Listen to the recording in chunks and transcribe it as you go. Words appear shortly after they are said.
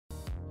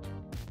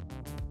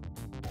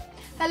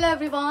Hello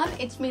everyone,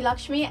 it's me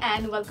Laxmi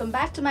and welcome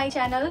back to my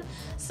channel.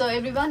 So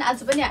everyone,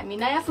 आज पनि हामी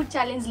नयाँ food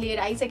challenge लिएर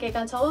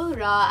आइसकेका छौं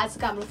र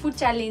आजको हाम्रो फुड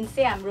च्यालेन्ज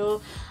चाहिँ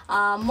हाम्रो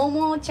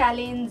मोमो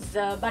च्यालेन्ज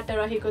बाट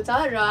रहेको छ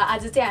र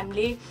आज चाहिँ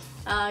हामीले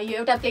यो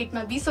एउटा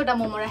प्लेटमा 20 वटा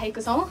मोमो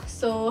राखेको छौं.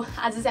 सो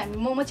आज चाहिँ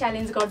हामी मोमो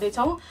च्यालेन्ज गर्दै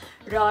छौं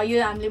र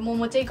यो हामीले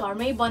मोमो चाहिँ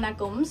घरमै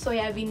बनाएको हौं,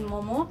 सोयाबिन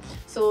मोमो.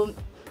 सो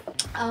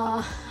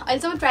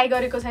अहिलेसम्म ट्राई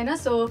गरेको छैन.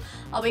 सो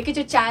अब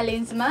एकैचोटि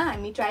च्यालेन्जमा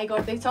हामी ट्राई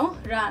गर्दै छौं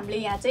र हामीले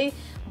यहाँ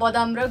चाहिँ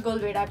बदाम र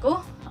गोलभेडाको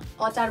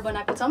अचार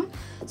बनाएको छौं.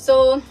 सो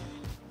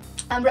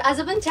हाम्रो आज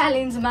पनि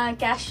च्यालेन्जमा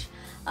क्याश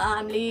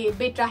हामीले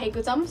बेट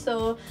राखेको छौं. सो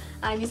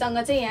हामीसँग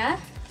चाहिँ यहाँ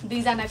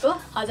दुई जनाको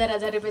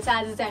 1000 रुपैयाँ छ.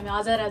 आज चाहिँ हामी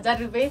 1000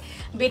 रुपैयाँ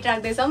बेट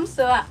राख्दै छौं.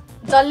 सो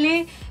जसले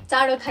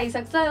चाँडो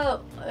खाइसक्छ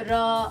र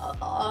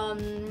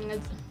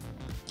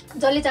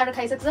जसले चाँडो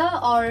खाइसक्छ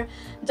और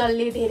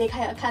जसले धेरै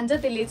खान्छ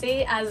त्यसले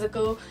चाहिँ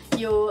आजको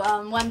यो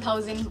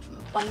 1000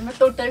 भन्नुमा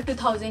टोटल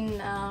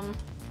 2000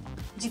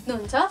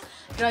 जित्नुहुन्छ.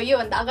 र यो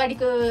भन्दा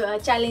अगाडिको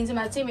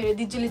च्यालेन्जमा चाहिँ मेरो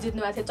दिजुले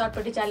जित्नु भएको थियो.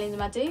 चटपटी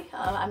च्यालेन्जमा चाहिँ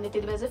हामीले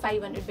त्यतिबेला चाहिँ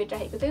 500 बेट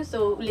राखेको थियो. सो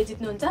उले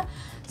जित्नुहुन्छ.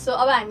 सो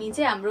अब हामी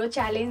चाहिँ हाम्रो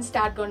च्यालेन्ज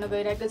स्टार्ट गर्न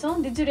गइरहेको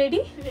छौं. दिजु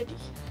ready? Ready.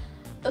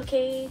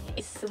 Okay,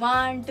 it's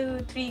 1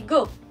 2 3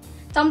 go.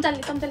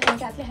 चम्चाले खाने,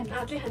 हातले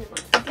खाने.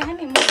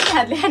 म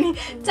हातले खाने.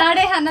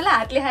 चाँडै खानलाई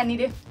हातले खाने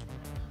रे.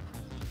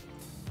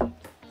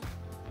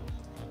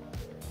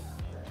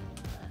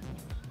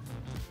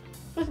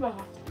 कस्तो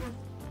भयो?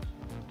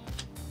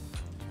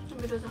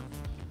 मिठो छ.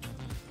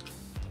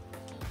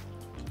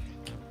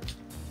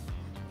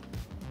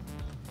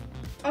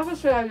 अब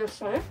सोया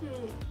जस्तो है.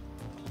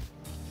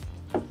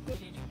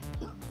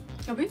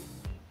 अभी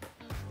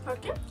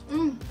ओके.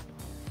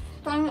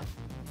 पानी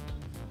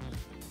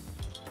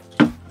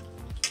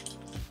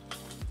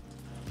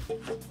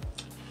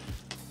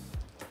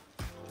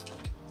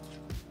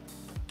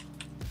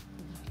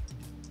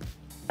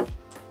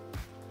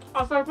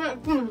अचार पनि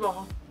एकदम मिठो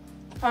भयो.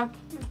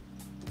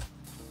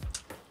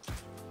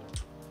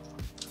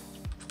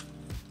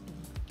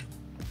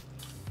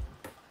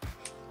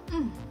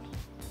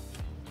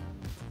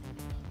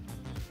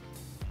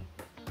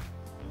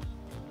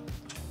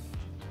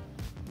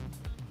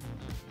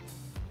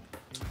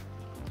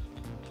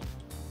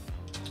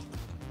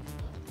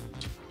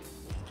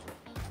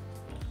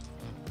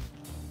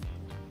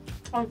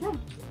 Okay.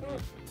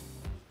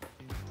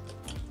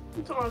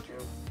 It's all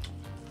true.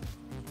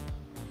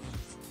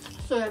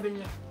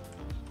 Soybean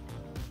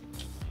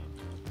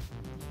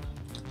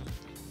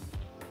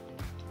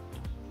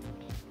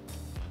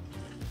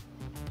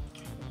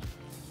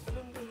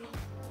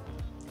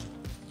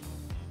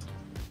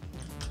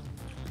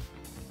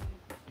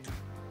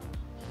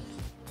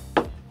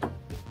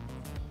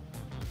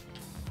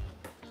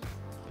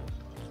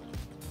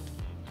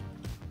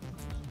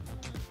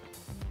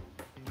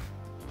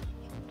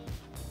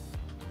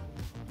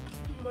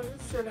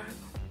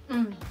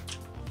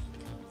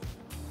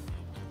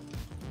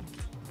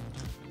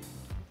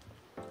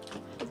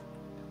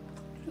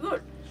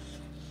Good.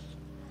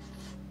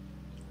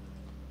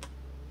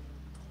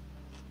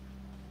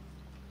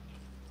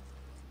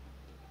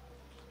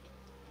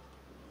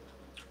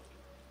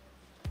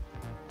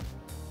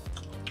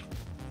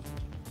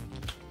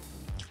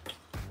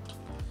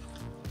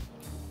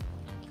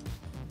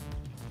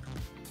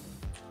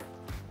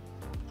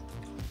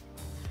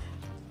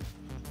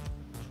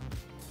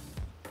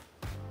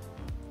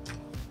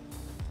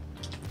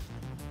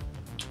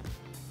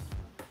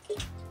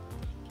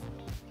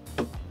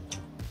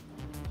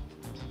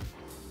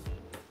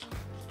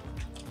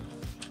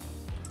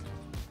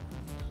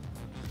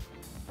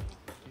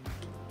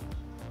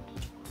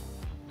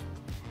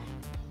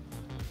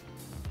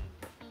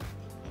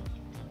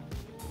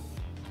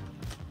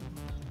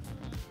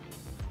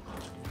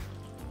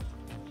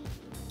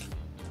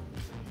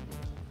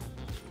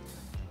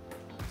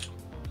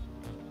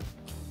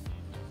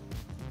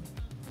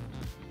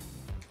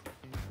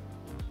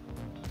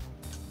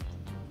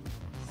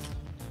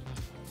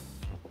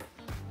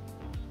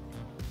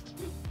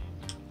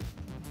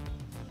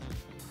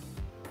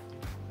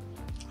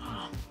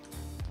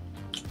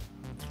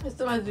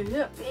 यस्तो मजा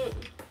थियो.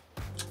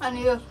 अनि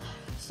यो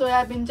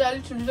सोयाबिन चाहिँ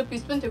अलिक ठुलो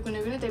पिस पनि थियो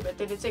कुनै पनि, त्यही भएर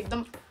त्यसले चाहिँ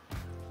एकदम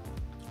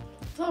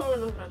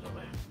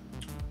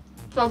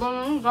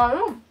चबाउनु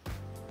गाह्रो.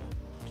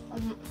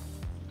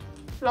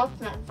 प्लस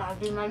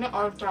भाजीमा नै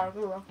अचार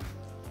हो.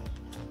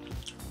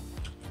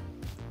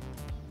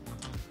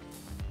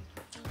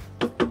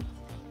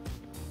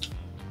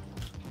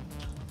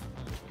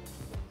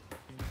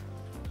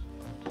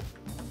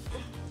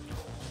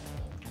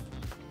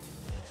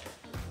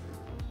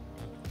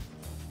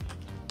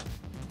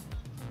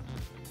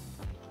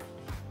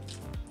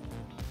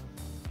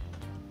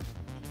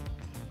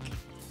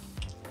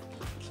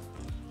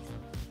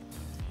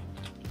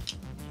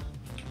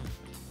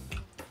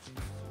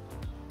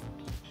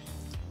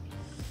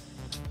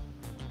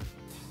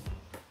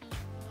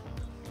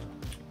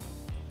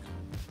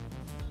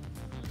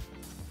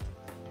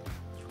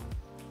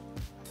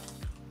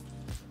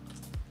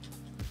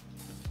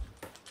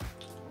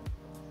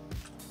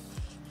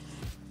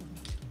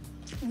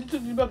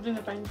 रिबब दिन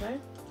पाइन्छ है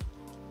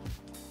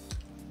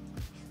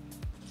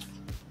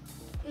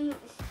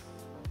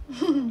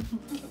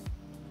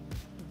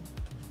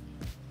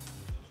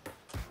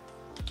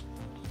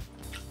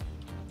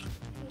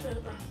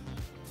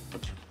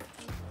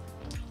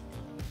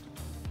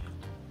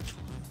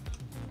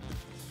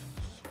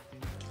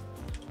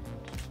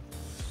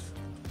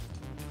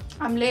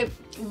हामीले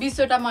 20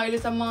 वटामा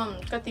अहिलेसम्म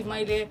कति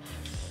मैले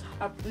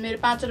मेरो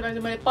 5 वटा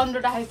मैले 15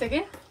 वटा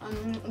खाइसकेँ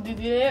अनि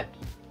दिदीले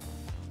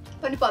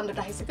पनि 15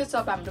 वटा खाइसक्यो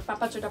सब हाम्रो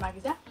 5 वटा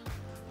बाँकी छ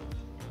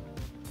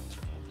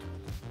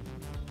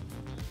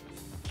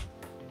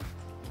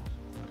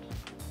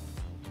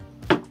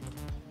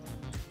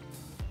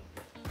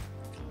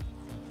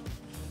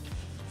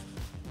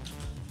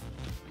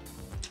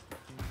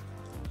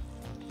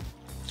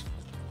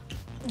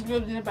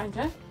रिबब दिन पाइन्छ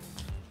है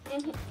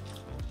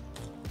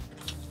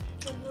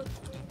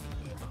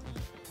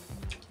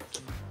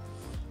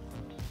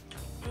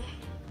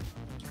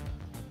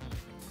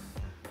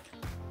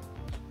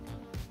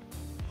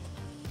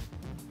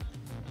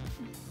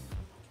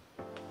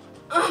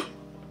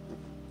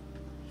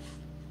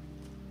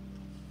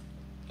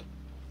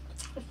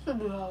यस्तो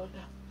दुःख आउँछ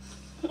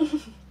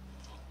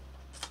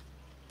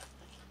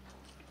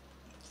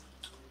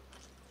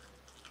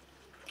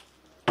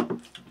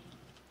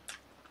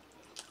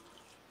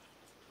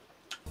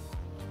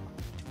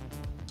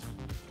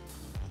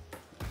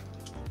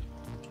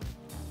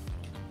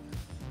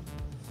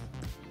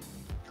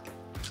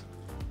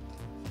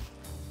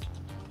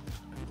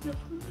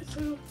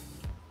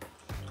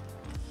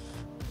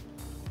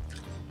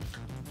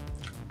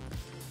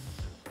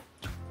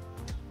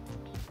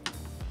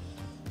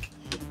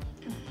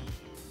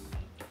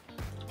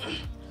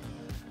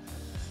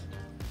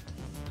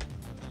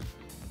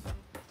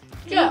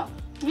क्या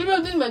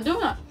रिबब दिन भन्छ न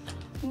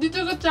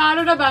दिदीको 4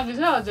 वटा बाँकी छ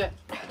अझै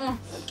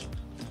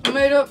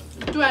मेरो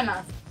 2.5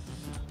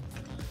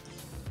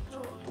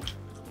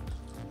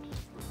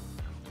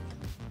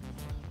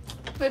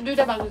 मेरो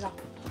 2टा बाँकी छ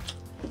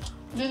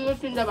दिदीको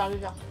 3टा बाँकी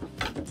छ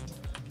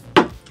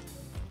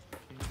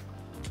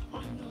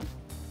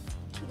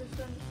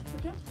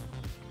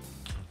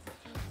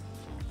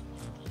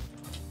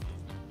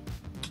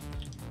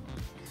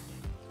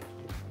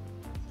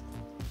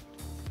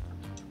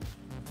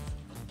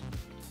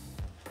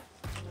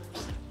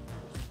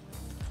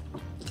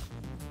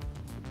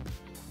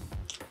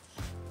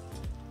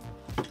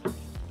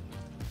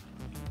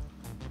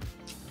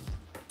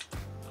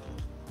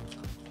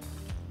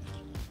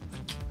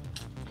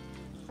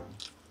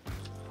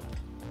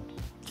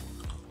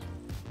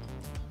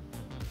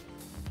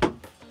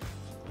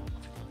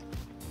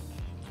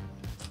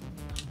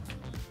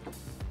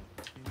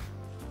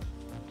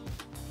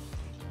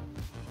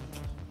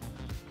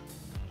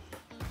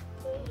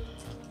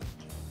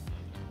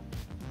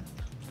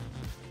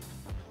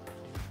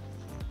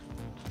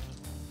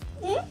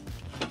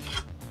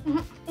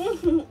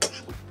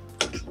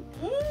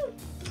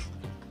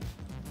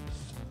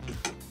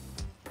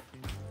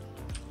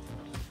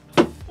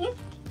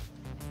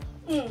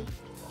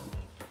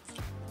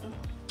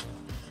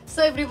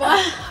सो एभ्रीवन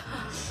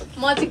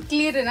म चाहिँ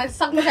क्लियर होइन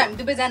सक्नु चाहिँ हामी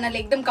दुवैजनाले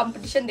एकदम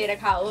कम्पिटिसन दिएर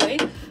खाऊ है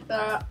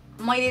तर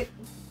मैले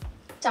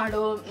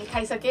चाँडो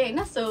खाइसकेँ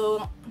होइन सो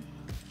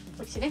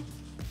पछि नै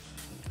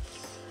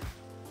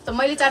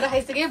मैले चाँडो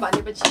खाइसकेँ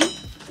भनेपछि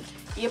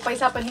यो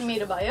पैसा पनि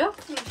मेरो भयो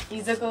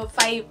हिजोको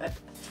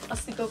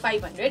 80को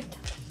 500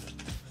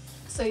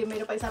 सो यो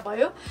मेरो पैसा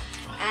भयो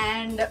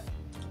एन्ड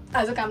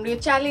आजको हाम्रो यो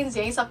च्यालेन्ज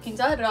यहीँ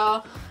सकिन्छ र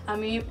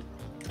हामी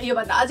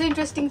योभन्दा अझै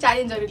इन्ट्रेस्टिङ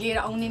च्यालेन्जहरू लिएर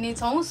आउने नै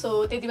छौँ सो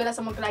त्यति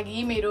बेलासम्मको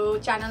लागि मेरो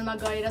च्यानलमा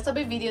गएर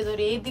सबै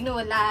भिडियोजहरू हेरिदिनु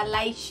होला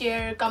लाइक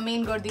सेयर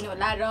कमेन्ट गरिदिनु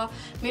होला र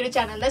मेरो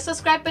च्यानललाई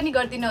सब्सक्राइब पनि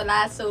गरिदिनु होला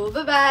so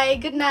by by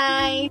good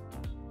night